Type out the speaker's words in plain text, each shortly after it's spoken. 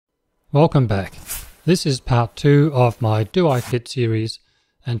Welcome back. This is part 2 of my Do I Fit series,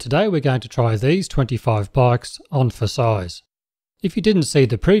 and today we're going to try these 25 bikes on for size. If you didn't see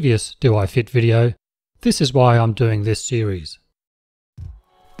the previous Do I Fit video, this is why I'm doing this series.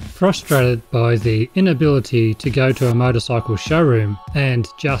 Frustrated by the inability to go to a motorcycle showroom and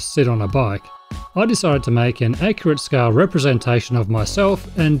just sit on a bike, I decided to make an accurate scale representation of myself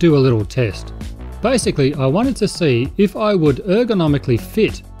and do a little test. Basically, I wanted to see if I would ergonomically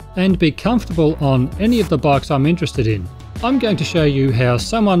fit and be comfortable on any of the bikes I'm interested in. I'm going to show you how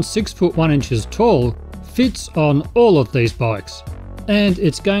someone 6 foot 1 inches tall fits on all of these bikes. And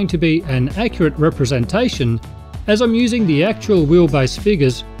it's going to be an accurate representation as I'm using the actual wheelbase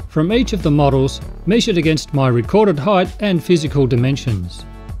figures from each of the models measured against my recorded height and physical dimensions.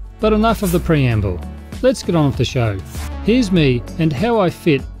 But enough of the preamble. Let's get on with the show. Here's me and how I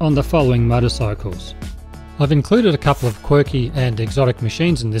fit on the following motorcycles. I've included a couple of quirky and exotic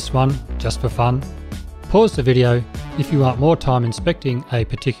machines in this one, just for fun. Pause the video if you want more time inspecting a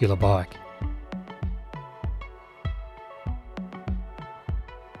particular bike.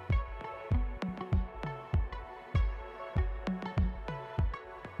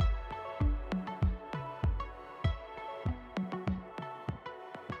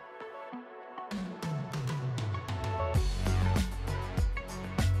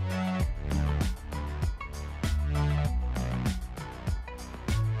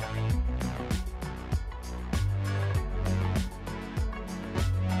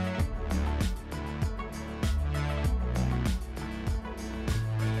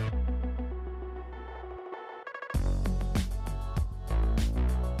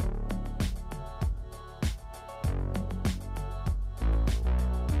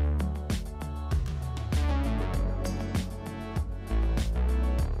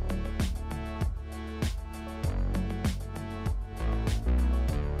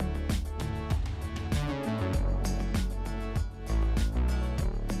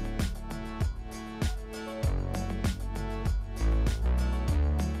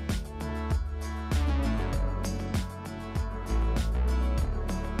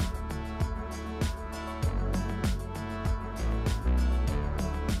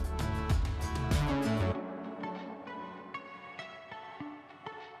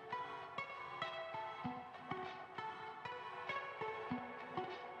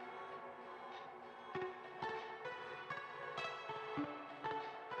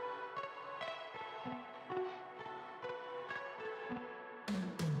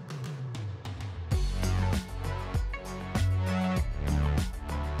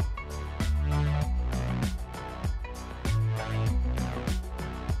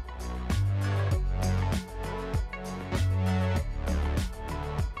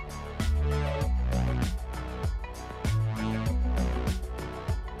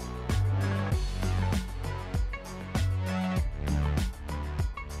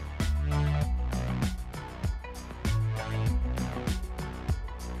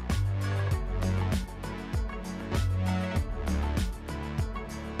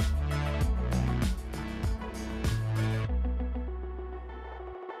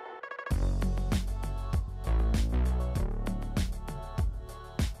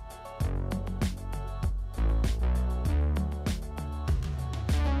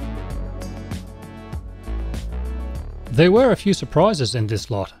 There were a few surprises in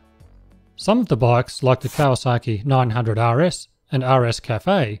this lot. Some of the bikes, like the Kawasaki 900 RS and RS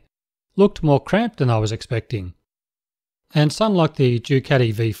Cafe, looked more cramped than I was expecting. And some, like the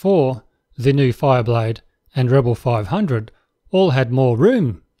Ducati V4, the new Fireblade and Rebel 500, all had more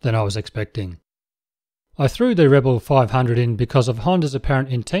room than I was expecting. I threw the Rebel 500 in because of Honda's apparent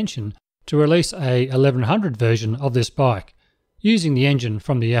intention to release a 1100 version of this bike, using the engine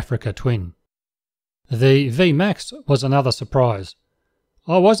from the Africa Twin. The V-Max was another surprise.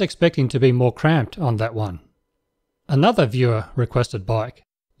 I was expecting to be more cramped on that one. Another viewer requested bike,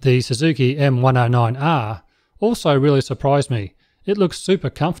 the Suzuki M109R, also really surprised me. It looks super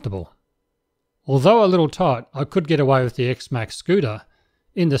comfortable. Although a little tight, I could get away with the X-Max scooter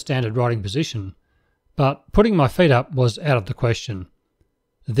in the standard riding position, but putting my feet up was out of the question.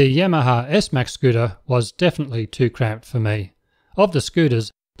 The Yamaha S-Max scooter was definitely too cramped for me. Of the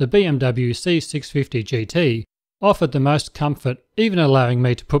scooters, the BMW C650 GT offered the most comfort, even allowing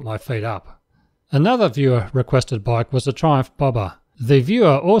me to put my feet up. Another viewer requested bike was the Triumph Bobber. The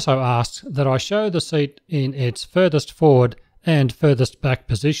viewer also asked that I show the seat in its furthest forward and furthest back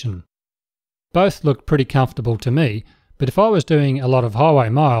position. Both looked pretty comfortable to me, but if I was doing a lot of highway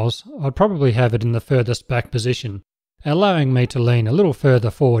miles, I'd probably have it in the furthest back position, allowing me to lean a little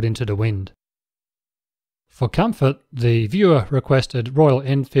further forward into the wind. For comfort, the viewer requested Royal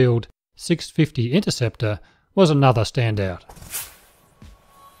Enfield 650 Interceptor was another standout.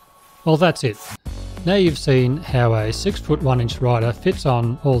 Well, that's it. Now you've seen how a 6' 1" rider fits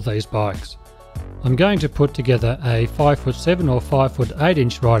on all these bikes. I'm going to put together a 5'7" or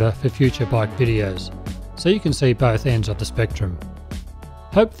 5'8" rider for future bike videos, so you can see both ends of the spectrum.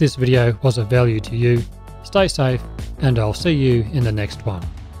 Hope this video was of value to you. Stay safe, and I'll see you in the next one.